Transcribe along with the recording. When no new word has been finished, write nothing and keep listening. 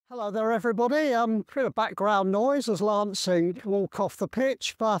Hello there, everybody. Bit of background noise as Lancing walk off the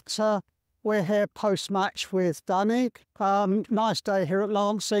pitch, but we're here post-match with Danny. Nice day here at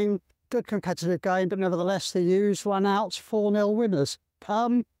Lancing. Good competitive game, but nevertheless the U's won out 4-0 winners.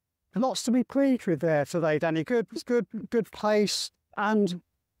 Lots to be pleased with there today, Danny. Good pace, and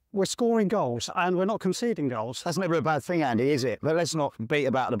we're scoring goals and we're not conceding goals. That's never a bad thing, Andy, is it? But let's not beat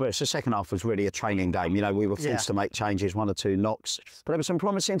about the bush. The second half was really a training game. You know, we were forced to make changes, 1 or 2 knocks. But there were some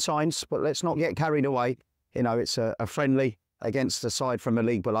promising signs, but let's not get carried away. You know, it's a friendly against the side from the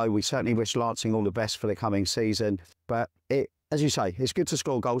league below. We certainly wish Lancing all the best for the coming season. But as you say, it's good to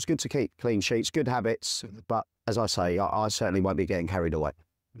score goals, good to keep clean sheets, good habits. But as I say, I certainly won't be getting carried away.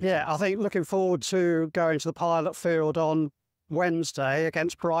 Yeah, I think looking forward to going to the pilot field on Wednesday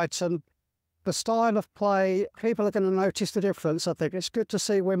against Brighton. The style of play, people are going to notice the difference. I think it's good to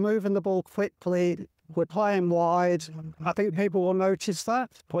see we're moving the ball quickly, we're playing wide. I think people will notice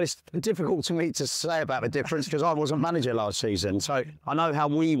that. Well, it's difficult to me to say about the difference because I wasn't manager last season, so I know how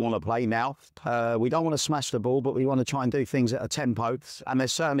we want to play now. We don't want to smash the ball, but we want to try and do things at a tempo, and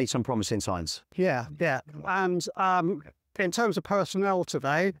there's certainly some promising signs. Yeah. And in terms of personnel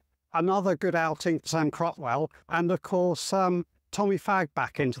today, another good outing for Sam Crotwell, and of course Tommy Fagg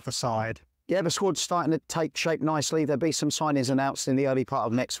back into the side. Yeah, the squad's starting to take shape nicely. There'll be some signings announced in the early part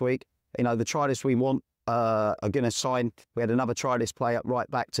of next week. You know, the trialists we want are going to sign. We had another trialist play up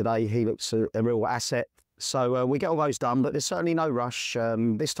right back today. He looks a real asset. So we get all those done, but there's certainly no rush.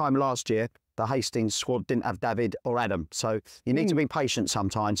 This time last year, the Hastings squad didn't have David or Adam. So you need to be patient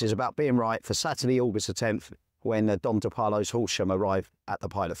sometimes. It's about being right for Saturday, August the 10th, when Dom DeParlo's Horsham arrive at the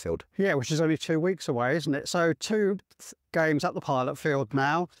pilot field. Yeah, which is only 2 weeks away, isn't it? So 2 games at the pilot field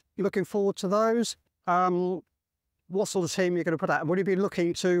now. You're looking forward to those. What sort of team are you going to put out? Would you be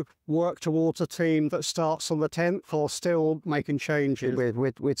looking to work towards a team that starts on the 10th or still making changes?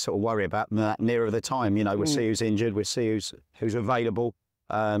 We'd sort of worry about that nearer the time. You know, we'll see who's injured, we'll see who's available.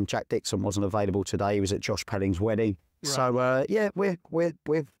 Jack Dixon wasn't available today. He was at Josh Pelling's wedding. Right. So, yeah, we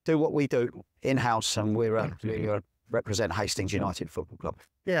do what we do in-house, and we represent Hastings United Football Club.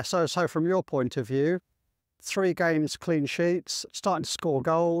 Yeah, so from your point of view, 3 games clean sheets, starting to score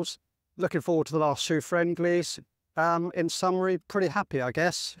goals, looking forward to the last 2 friendlies. In summary, pretty happy, I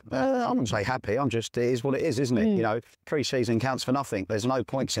guess. I wouldn't say happy. I'm just, it is what it is, isn't it? You know, pre-season counts for nothing. There's no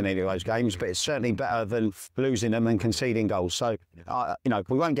points in any of those games, but it's certainly better than losing them and conceding goals. So, you know,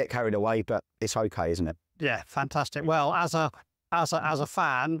 we won't get carried away, but it's okay, isn't it? Yeah, fantastic. Well, as a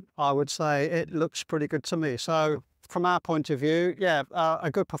fan, I would say it looks pretty good to me. So, from our point of view, yeah,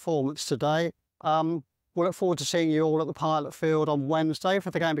 a good performance today. We'll look forward to seeing you all at the pilot field on Wednesday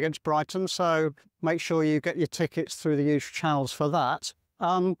for the game against Brighton. So make sure you get your tickets through the usual channels for that.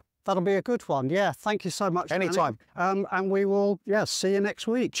 That'll be a good one. Yeah, thank you so much. Anytime. And we will, see you next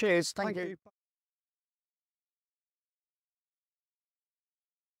week. Cheers. Thank you.